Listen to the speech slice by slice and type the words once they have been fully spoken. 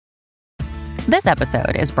This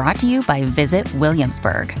episode is brought to you by Visit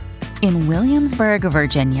Williamsburg. In Williamsburg,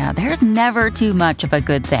 Virginia, there's never too much of a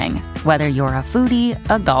good thing. Whether you're a foodie,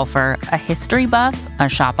 a golfer, a history buff, a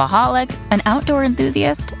shopaholic, an outdoor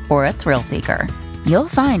enthusiast, or a thrill seeker, you'll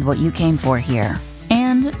find what you came for here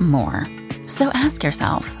and more. So ask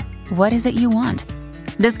yourself, what is it you want?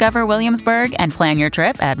 Discover Williamsburg and plan your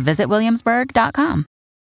trip at visitwilliamsburg.com.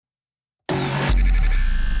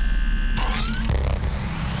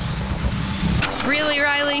 Really,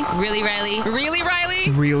 Riley? Really, Riley? Really,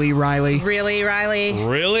 Riley? Really, Riley? Really, Riley?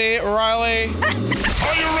 Really, Riley?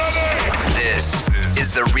 Are you ready? This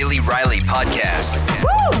is the Really Riley podcast.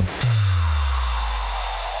 Woo!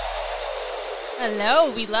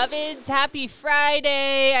 Hello, beloveds. Happy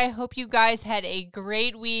Friday. I hope you guys had a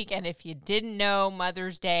great week. And if you didn't know,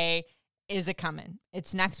 Mother's Day is a-coming.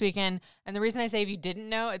 It's next weekend. And the reason I say if you didn't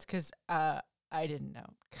know, it's because I didn't know.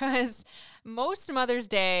 Because most Mother's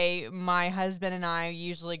Day, my husband and I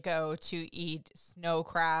usually go to eat snow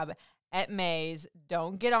crab at Maze.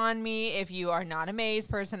 Don't get on me if you are not a Maze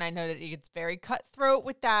person. I know that it gets very cutthroat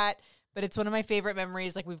with that, but it's one of my favorite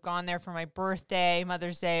memories. Like, we've gone there for my birthday,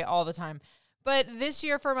 Mother's Day, all the time. But this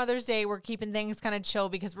year for Mother's Day, we're keeping things kind of chill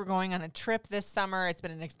because we're going on a trip this summer. It's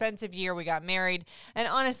been an expensive year. We got married. And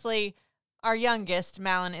honestly, our youngest,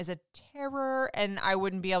 Malin, is a terror, and I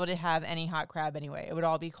wouldn't be able to have any hot crab anyway. It would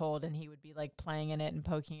all be cold, and he would be, like, playing in it and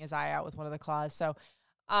poking his eye out with one of the claws. So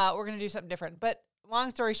we're going to do something different. But long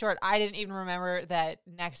story short, I didn't even remember that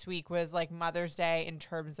next week was, like, Mother's Day in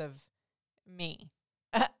terms of me.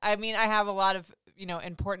 I mean, I have a lot of,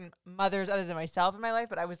 important mothers other than myself in my life,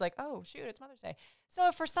 but I was like, oh, shoot, it's Mother's Day. So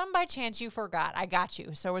if for some by chance you forgot, I got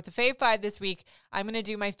you. So with the Fave 5 this week, I'm going to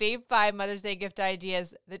do my Fave 5 Mother's Day gift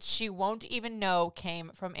ideas that she won't even know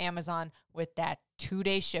came from Amazon with that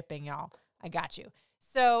 2-day shipping, y'all. I got you.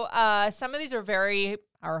 So some of these are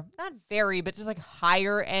not very, but just like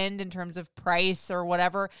higher end in terms of price or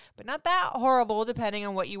whatever, but not that horrible depending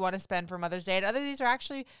on what you want to spend for Mother's Day. And other these are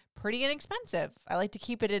actually pretty inexpensive. I like to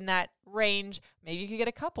keep it in that range. Maybe you could get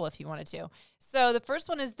a couple if you wanted to. So the first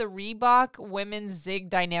one is the Reebok Women's Zig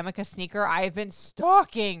Dynamica sneaker. I've been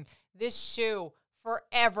stalking this shoe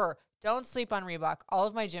forever. Don't sleep on Reebok. All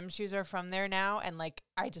of my gym shoes are from there now, and I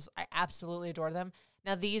absolutely adore them.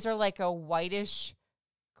 Now these are like a whitish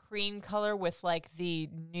cream color with like the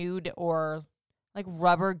nude or like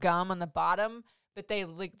rubber gum on the bottom, but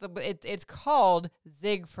it's called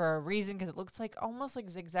Zig for a reason because it looks like almost like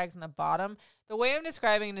zigzags on the bottom. The way I'm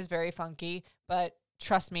describing it is very funky, but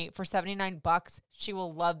trust me, for $79, she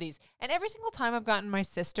will love these. And every single time I've gotten my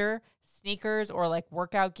sister sneakers or like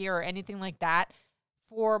workout gear or anything like that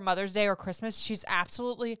for Mother's Day or Christmas, she's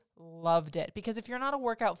absolutely loved it. Because if you're not a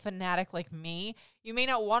workout fanatic like me, you may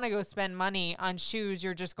not want to go spend money on shoes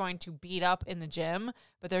you're just going to beat up in the gym.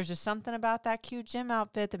 But there's just something about that cute gym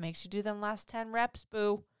outfit that makes you do them last 10 reps,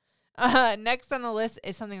 boo. Next on the list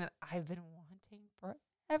is something that I've been wanting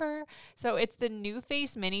forever. So it's the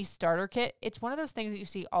NuFace Mini Starter Kit. It's one of those things that you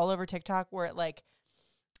see all over TikTok where it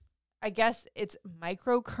I guess it's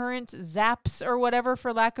microcurrent zaps or whatever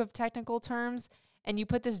for lack of technical terms. And you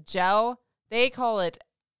put this gel, they call it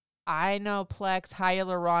Inoplex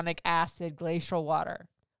Hyaluronic Acid Glacial Water.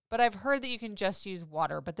 But I've heard that you can just use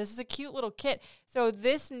water. But this is a cute little kit. So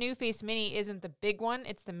this NuFace Mini isn't the big one,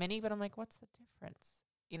 it's the mini. But I'm like, what's the difference?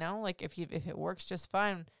 If it works just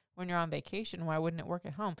fine when you're on vacation, why wouldn't it work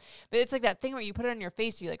at home? But it's like that thing where you put it on your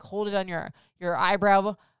face, you like hold it on your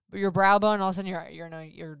eyebrow, your brow bone, all of a sudden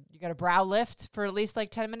you got a brow lift for at least like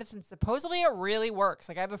 10 minutes, and supposedly it really works.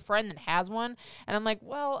 Like I have a friend that has one, and I'm like,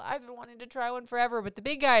 well, I've been wanting to try one forever, but the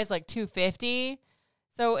big guy is like $250.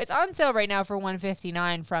 So it's on sale right now for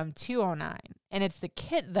 $159 from $209. And it's the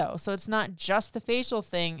kit though, so it's not just the facial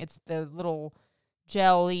thing, it's the little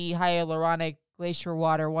jelly hyaluronic glacier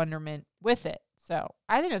water wonderment with it. So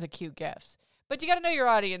I think that's a cute gift. But you got to know your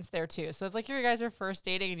audience there, too. So it's like you guys are first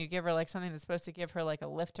dating and you give her, like, something that's supposed to give her, like, a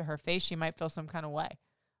lift to her face. She might feel some kind of way.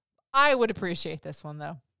 I would appreciate this one,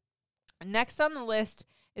 though. Next on the list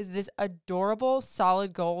is this adorable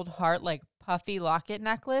solid gold heart, like, puffy locket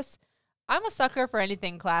necklace. I'm a sucker for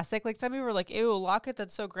anything classic. Like, some people are like, ew, locket,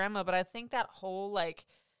 that's so grandma. But I think that whole, like,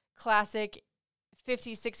 classic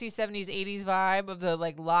 50s, 60s, 70s, 80s vibe of the,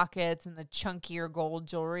 like, lockets and the chunkier gold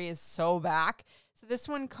jewelry is so back. So this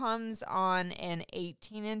one comes on an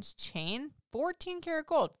 18-inch chain, 14 karat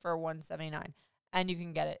gold for $179, and you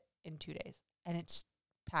can get it in 2 days. And it's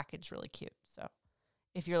packaged really cute. So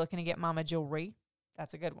if you're looking to get mama jewelry,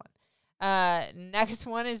 that's a good one. Next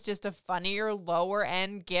one is just a funnier, lower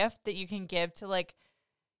end gift that you can give to like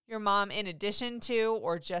your mom in addition to,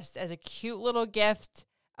 or just as a cute little gift.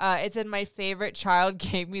 It said my favorite child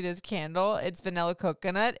gave me this candle. It's vanilla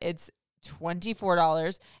coconut. It's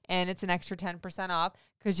 $24 and it's an extra 10% off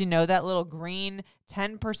because you know that little green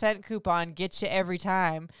 10% coupon gets you every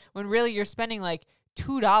time when really you're spending like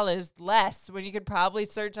 $2 less when you could probably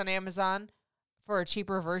search on Amazon for a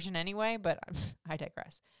cheaper version anyway, but I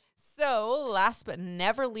digress. So last but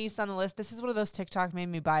never least on the list, this is one of those TikTok made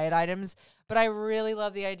me buy it items, but I really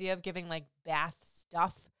love the idea of giving like bath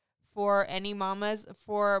stuff for any mamas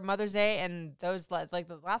for Mother's Day. And those, like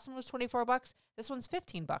the last one was $24. This one's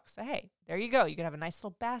 $15. So hey, there you go. You can have a nice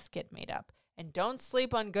little basket made up. And don't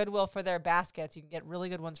sleep on Goodwill for their baskets. You can get really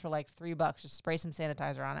good ones for like $3. Just spray some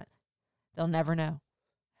sanitizer on it. They'll never know.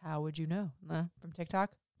 How would you know? From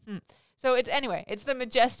TikTok? So it's the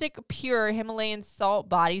Majestic Pure Himalayan Salt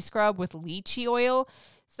Body Scrub with lychee oil.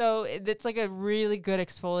 So it's like a really good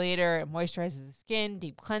exfoliator. It moisturizes the skin,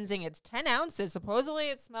 deep cleansing. It's 10 ounces. Supposedly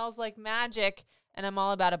it smells like magic, and I'm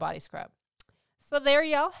all about a body scrub. So there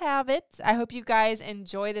y'all have it. I hope you guys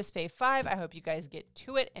enjoy this Fave 5. I hope you guys get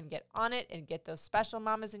to it and get on it and get those special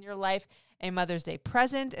mamas in your life a Mother's Day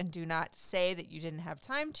present. And do not say that you didn't have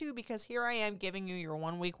time to, because here I am giving you your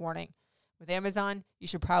 1-week warning. With Amazon, you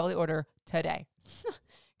should probably order today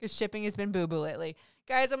because shipping has been boo-boo lately.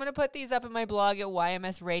 Guys, I'm going to put these up at my blog at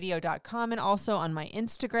ymsradio.com and also on my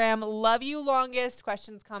Instagram. Love you longest.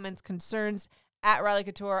 Questions, comments, concerns at Riley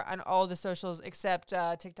Couture on all the socials except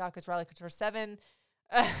TikTok is Riley Couture 7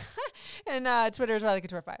 and Twitter is Riley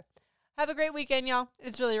Couture 5. Have a great weekend, y'all.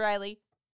 It's really Riley.